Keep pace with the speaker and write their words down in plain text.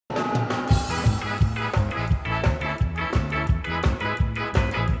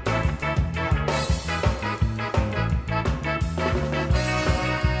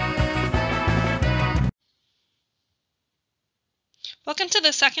Welcome to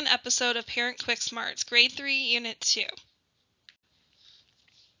the second episode of Parent Quick Smarts, Grade 3, Unit 2.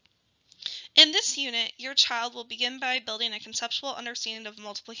 In this unit, your child will begin by building a conceptual understanding of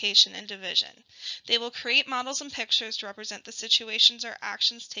multiplication and division. They will create models and pictures to represent the situations or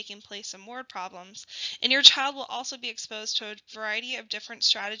actions taking place in word problems, and your child will also be exposed to a variety of different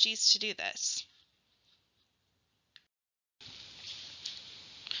strategies to do this.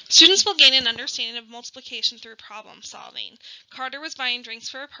 Students will gain an understanding of multiplication through problem solving. Carter was buying drinks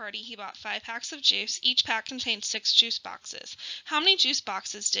for a party. He bought 5 packs of juice. Each pack contained 6 juice boxes. How many juice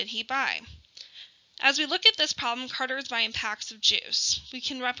boxes did he buy? As we look at this problem, Carter is buying packs of juice. We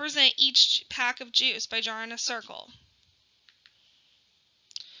can represent each pack of juice by drawing a circle.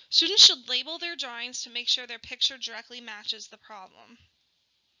 Students should label their drawings to make sure their picture directly matches the problem.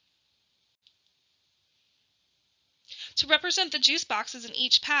 To represent the juice boxes in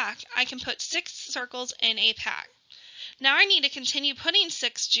each pack, I can put 6 circles in a pack. Now I need to continue putting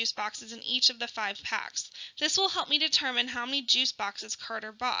 6 juice boxes in each of the 5 packs. This will help me determine how many juice boxes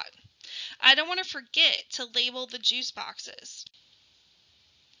Carter bought. I don't want to forget to label the juice boxes.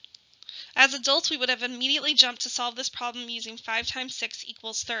 As adults, we would have immediately jumped to solve this problem using 5 times 6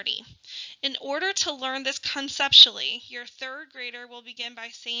 equals 30. In order to learn this conceptually, your third grader will begin by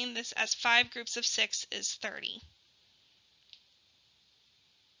saying this as 5 groups of 6 is 30.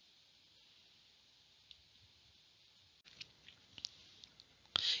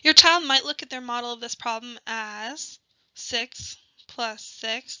 Your child might look at their model of this problem as 6 plus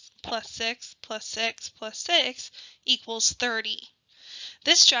 6 plus 6 plus 6 plus 6 equals 30.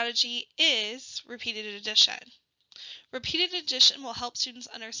 This strategy is repeated addition. Repeated addition will help students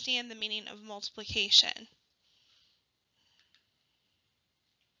understand the meaning of multiplication.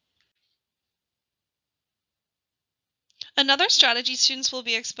 Another strategy students will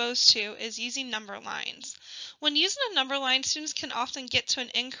be exposed to is using number lines. When using a number line, students can often get to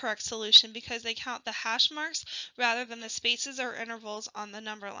an incorrect solution because they count the hash marks rather than the spaces or intervals on the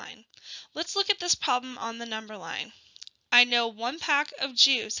number line. Let's look at this problem on the number line. I know 1 pack of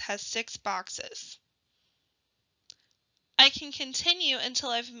juice has 6 boxes. I can continue until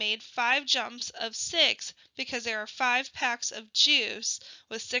I've made 5 jumps of 6 because there are 5 packs of juice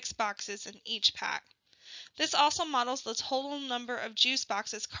with 6 boxes in each pack. This also models the total number of juice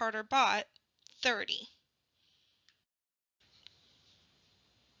boxes Carter bought, 30.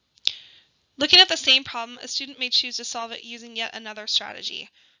 Looking at the same problem, a student may choose to solve it using yet another strategy.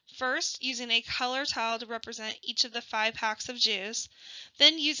 First, using a color tile to represent each of the 5 packs of juice,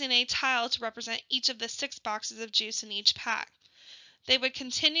 then using a tile to represent each of the 6 boxes of juice in each pack. They would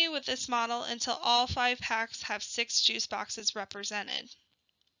continue with this model until all 5 packs have 6 juice boxes represented.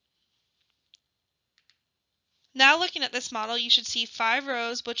 Now looking at this model, you should see 5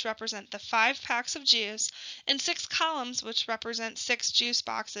 rows which represent the 5 packs of juice and 6 columns which represent 6 juice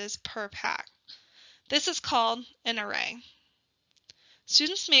boxes per pack. This is called an array.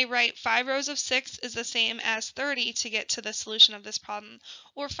 Students may write 5 rows of 6 is the same as 30 to get to the solution of this problem,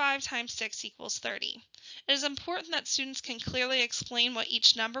 or 5 times 6 equals 30. It is important that students can clearly explain what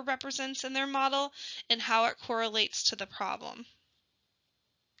each number represents in their model and how it correlates to the problem.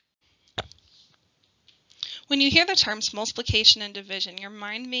 When you hear the terms multiplication and division, your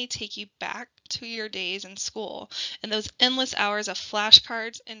mind may take you back to your days in school and those endless hours of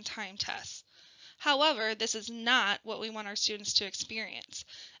flashcards and time tests. However, this is not what we want our students to experience.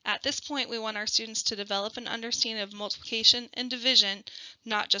 At this point, we want our students to develop an understanding of multiplication and division,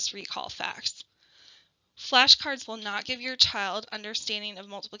 not just recall facts. Flashcards will not give your child understanding of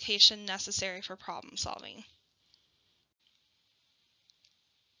multiplication necessary for problem solving.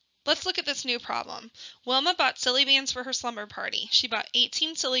 Let's look at this new problem. Wilma bought silly bands for her slumber party. She bought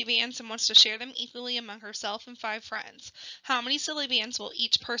 18 silly bands and wants to share them equally among herself and 5 friends. How many silly bands will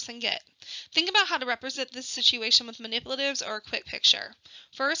each person get? Think about how to represent this situation with manipulatives or a quick picture.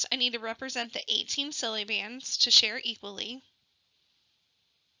 First, I need to represent the 18 silly bands to share equally.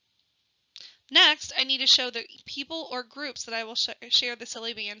 Next, I need to show the people or groups that I will share the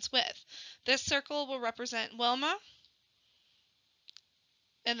silly bands with. This circle will represent Wilma,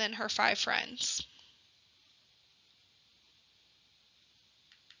 and then her 5 friends.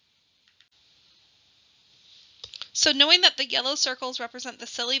 So knowing that the yellow circles represent the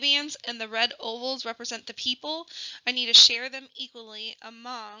silly bands and the red ovals represent the people, I need to share them equally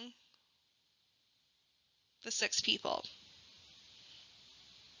among the 6 people.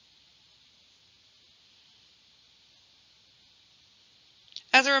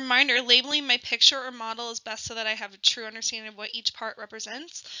 As a reminder, labeling my picture or model is best so that I have a true understanding of what each part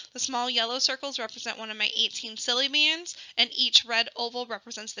represents. The small yellow circles represent one of my 18 silly bands, and each red oval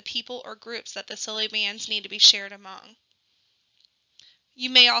represents the people or groups that the silly bands need to be shared among. You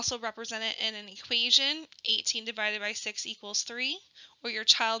may also represent it in an equation, 18 divided by 6 equals 3, or your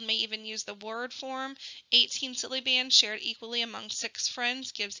child may even use the word form, 18 silly bands shared equally among 6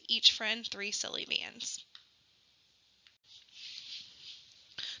 friends gives each friend 3 silly bands.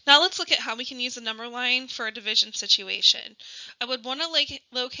 Now let's look at how we can use the number line for a division situation. I would want to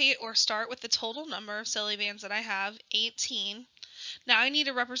locate or start with the total number of silly bands that I have, 18. Now I need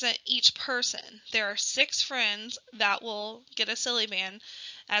to represent each person. There are 6 friends that will get a silly band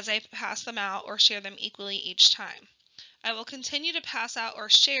as I pass them out or share them equally each time. I will continue to pass out or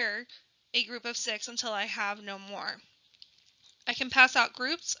share a group of 6 until I have no more. I can pass out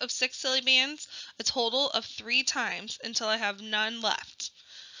groups of 6 silly bands a total of 3 times until I have none left.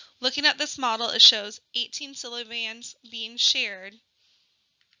 Looking at this model, it shows 18 silly bands being shared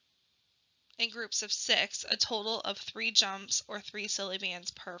in groups of 6, a total of 3 jumps or 3 silly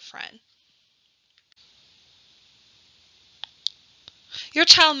bands per friend. Your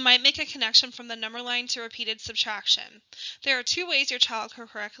child might make a connection from the number line to repeated subtraction. There are 2 ways your child can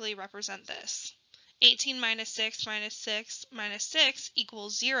correctly represent this. 18 minus 6 minus 6 minus 6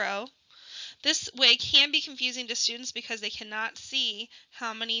 equals 0. This way can be confusing to students because they cannot see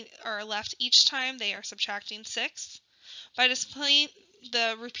how many are left each time they are subtracting 6. By displaying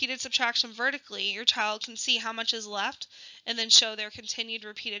the repeated subtraction vertically, your child can see how much is left and then show their continued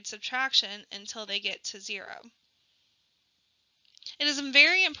repeated subtraction until they get to 0. It is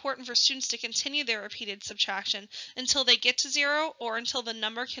very important for students to continue their repeated subtraction until they get to 0 or until the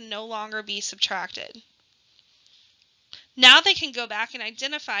number can no longer be subtracted. Now they can go back and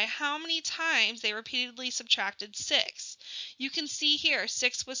identify how many times they repeatedly subtracted 6. You can see here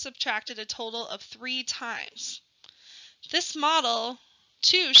 6 was subtracted a total of 3 times. This model,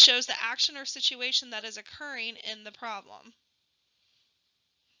 too, shows the action or situation that is occurring in the problem.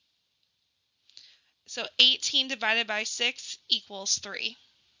 So 18 divided by 6 equals 3.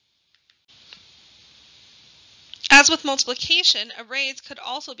 As with multiplication, arrays could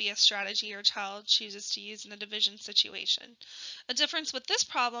also be a strategy your child chooses to use in a division situation. A difference with this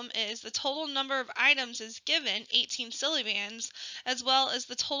problem is the total number of items is given, 18 silly bands, as well as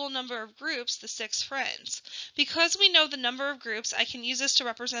the total number of groups, the 6 friends. Because we know the number of groups, I can use this to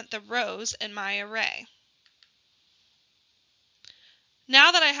represent the rows in my array.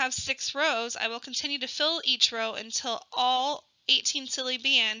 Now that I have 6 rows, I will continue to fill each row until all 18 silly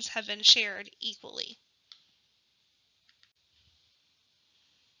bands have been shared equally.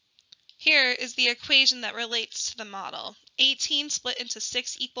 Here is the equation that relates to the model. 18 split into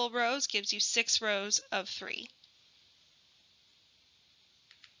 6 equal rows gives you 6 rows of 3.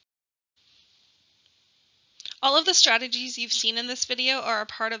 All of the strategies you've seen in this video are a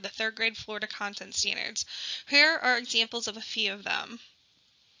part of the 3rd grade Florida Content Standards. Here are examples of a few of them.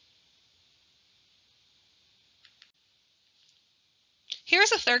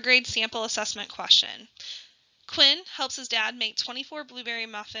 Here's a 3rd grade sample assessment question. Quinn helps his dad make 24 blueberry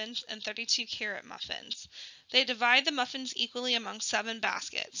muffins and 32 carrot muffins. They divide the muffins equally among 7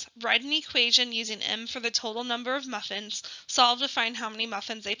 baskets. Write an equation using m for the total number of muffins. Solve to find how many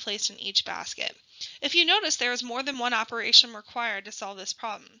muffins they placed in each basket. If you notice, there is more than one operation required to solve this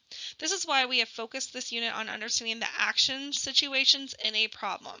problem. This is why we have focused this unit on understanding the action situations in a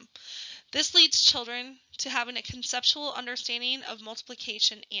problem. This leads children to having a conceptual understanding of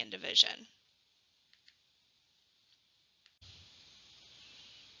multiplication and division.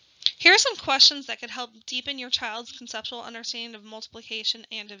 Here are some questions that could help deepen your child's conceptual understanding of multiplication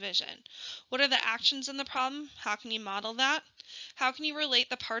and division. What are the actions in the problem? How can you model that? How can you relate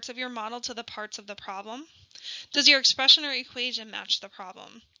the parts of your model to the parts of the problem? Does your expression or equation match the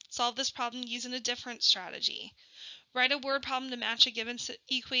problem? Solve this problem using a different strategy. Write a word problem to match a given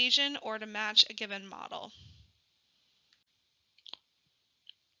equation or to match a given model.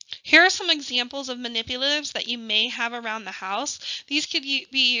 Here are some examples of manipulatives that you may have around the house. These could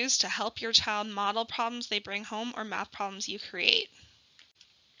be used to help your child model problems they bring home or math problems you create.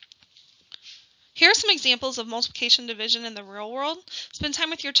 Here are some examples of multiplication and division in the real world. Spend time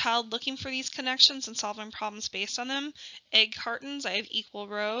with your child looking for these connections and solving problems based on them. Egg cartons, I have equal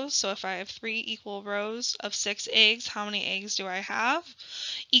rows. So if I have 3 equal rows of 6 eggs, how many eggs do I have?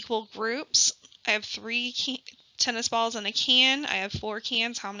 Equal groups, I have 3 tennis balls in a can. I have 4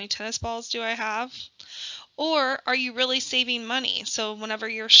 cans. How many tennis balls do I have? Or are you really saving money? So whenever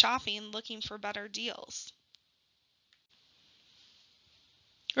you're shopping, looking for better deals.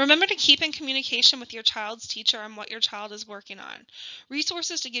 Remember to keep in communication with your child's teacher on what your child is working on.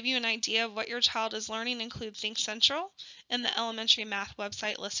 Resources to give you an idea of what your child is learning include Think Central and the elementary math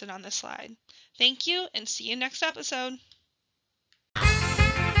website listed on this slide. Thank you and see you next episode.